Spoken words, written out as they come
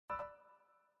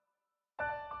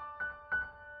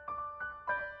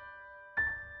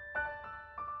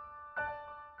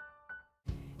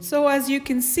So as you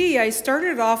can see, I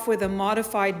started off with a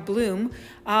modified bloom,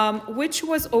 which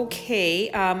was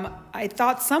okay. I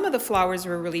thought some of the flowers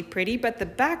were really pretty, but the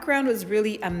background was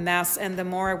really a mess, and the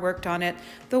more I worked on it,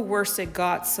 the worse it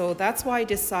got. So that's why I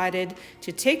decided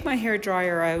to take my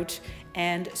hairdryer out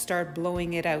and start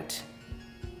blowing it out.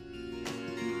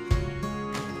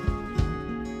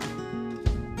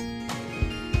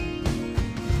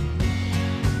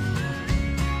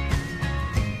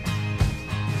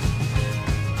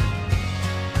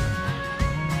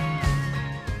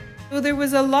 So there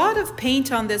was a lot of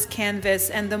paint on this canvas,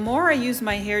 and the more I used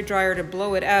my hairdryer to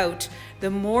blow it out, the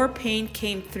more paint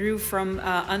came through from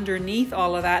underneath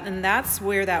all of that, and that's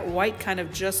where that white kind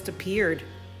of just appeared.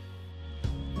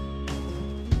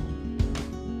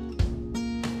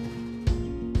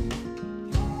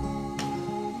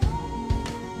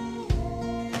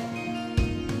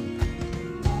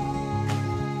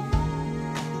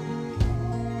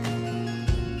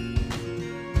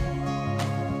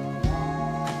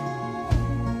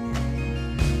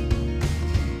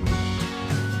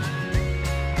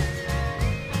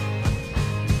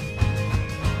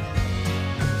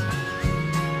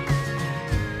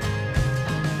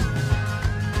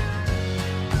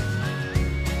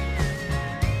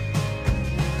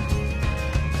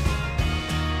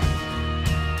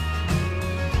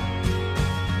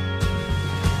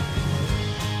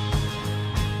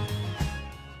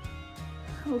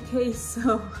 Okay,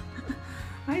 so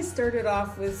I started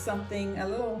off with something, a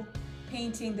little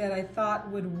painting that I thought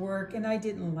would work, and I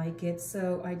didn't like it,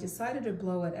 so I decided to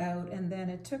blow it out, and then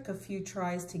it took a few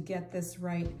tries to get this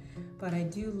right, but I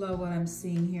do love what I'm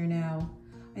seeing here now.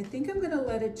 I think I'm gonna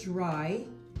let it dry,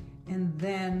 and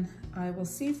then I will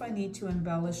see if I need to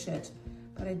embellish it,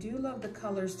 but I do love the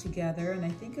colors together, and I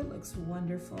think it looks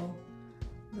wonderful,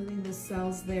 letting the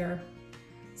cells there.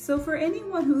 So for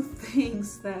anyone who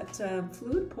thinks that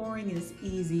fluid pouring is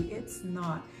easy, it's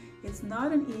not. It's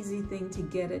not an easy thing to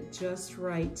get it just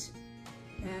right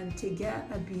and to get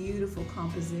a beautiful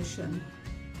composition.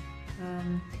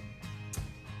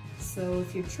 So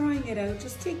if you're trying it out,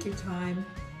 just take your time.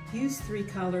 Use 3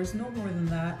 colors, no more than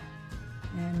that,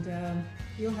 and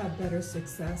you'll have better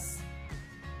success.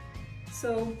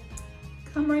 So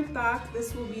come right back.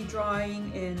 This will be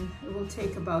drying in, it will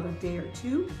take about a day or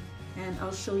 2. And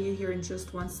I'll show you here in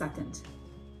just 1 second.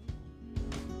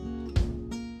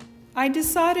 I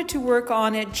decided to work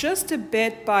on it just a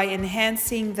bit by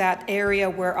enhancing that area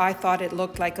where I thought it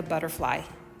looked like a butterfly.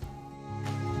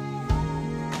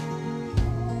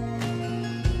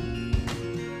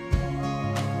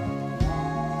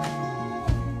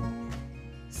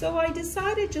 So I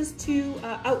decided just to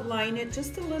outline it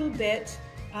just a little bit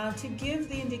to give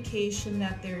the indication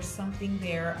that there's something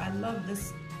there. I love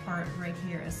this part right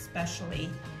here especially,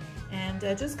 and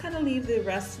just kind of leave the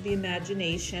rest to the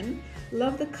imagination.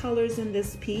 Love the colors in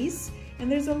this piece,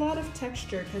 and there's a lot of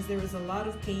texture because there was a lot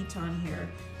of paint on here,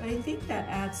 but I think that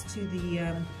adds to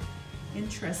the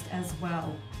interest as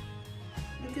well.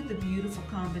 Look at the beautiful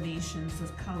combinations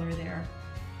of color there.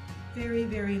 Very,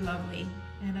 very lovely,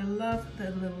 and I love the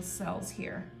little cells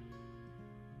here.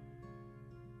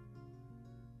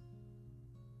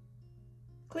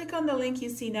 Click on the link you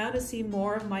see now to see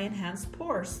more of my enhanced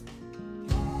pours.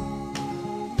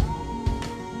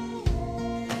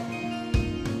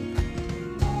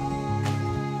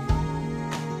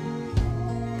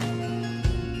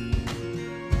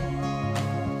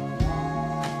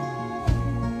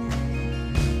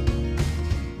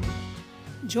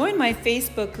 Join my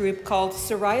Facebook group called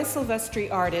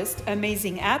SorayaSilvestriArtist,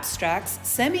 Amazing Abstracts,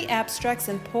 Semi-Abstracts,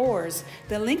 and Pours.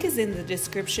 The link is in the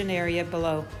description area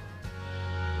below.